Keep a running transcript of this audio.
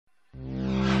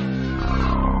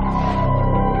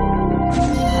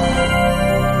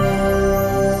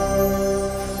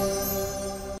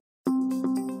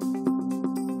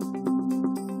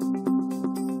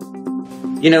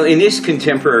You know, in this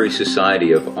contemporary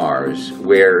society of ours,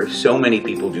 where so many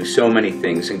people do so many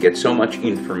things and get so much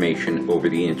information over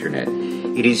the internet,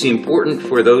 it is important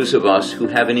for those of us who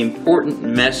have an important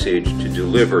message to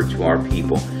deliver to our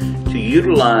people to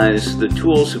utilize the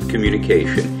tools of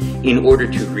communication in order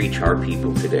to reach our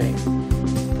people today.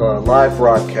 The live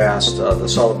broadcast of the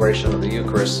celebration of the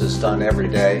Eucharist is done every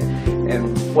day,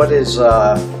 and what is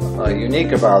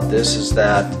unique about this is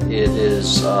that it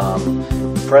is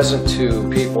present to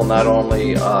people not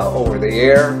only over the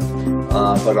air,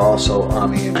 but also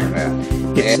on the internet.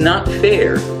 It's not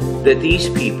fair that these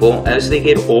people, as they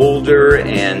get older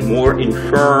and more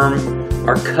infirm,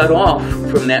 are cut off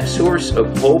from that source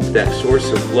of hope, that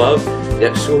source of love,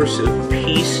 that source of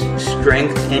peace,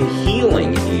 strength, and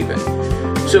healing even.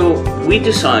 So we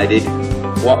decided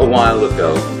a while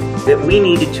ago that we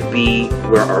needed to be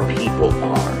where our people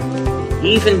are,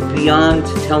 even beyond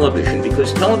television,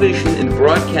 because television and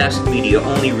broadcast media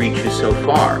only reaches so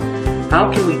far.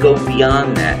 How can we go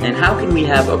beyond that, and how can we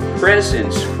have a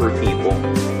presence for people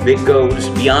that goes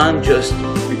beyond just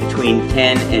between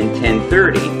 10 and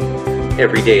 10:30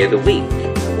 every day of the week?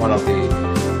 One of the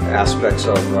aspects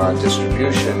of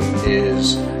distribution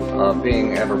is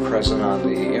being ever present on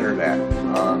the internet.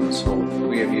 So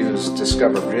we have used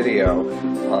Discover Video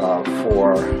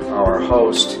for our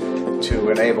host to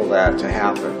enable that to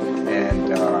happen,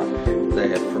 and they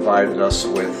have provided us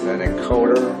with an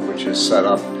encoder which is set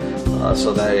up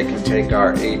so that it can take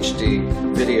our HD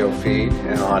video feed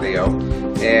and audio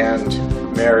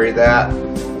and marry that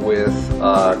with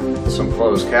some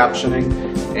closed captioning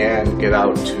and get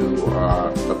out to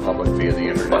the public via the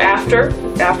internet.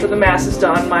 After the Mass is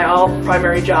done, my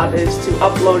primary job is to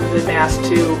upload the Mass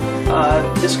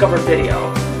to Discover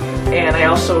Video. And I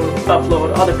also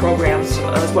upload other programs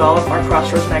as well, our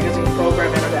Crossroads Magazine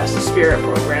program and our Mass the Spirit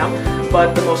program.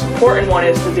 But the most important one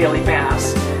is the Daily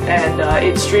Mass. And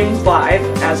it streams live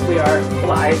as we are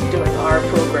live doing our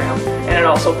program, and it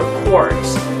also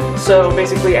records. So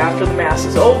basically after the Mass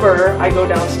is over, I go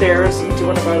downstairs to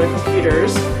one of our other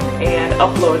computers and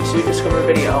upload to Discover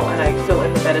Video, and I fill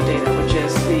in the metadata, which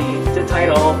is the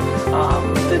title,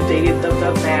 the date of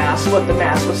the Mass, what the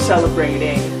Mass was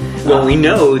celebrating. Well, we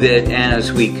know that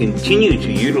as we continue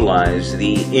to utilize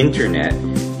the internet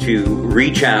to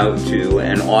reach out to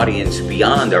an audience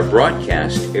beyond our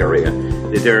broadcast area,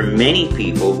 that there are many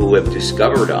people who have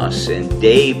discovered us, and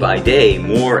day by day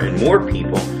more and more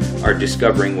people are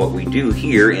discovering what we do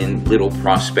here in Little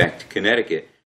Prospect, Connecticut.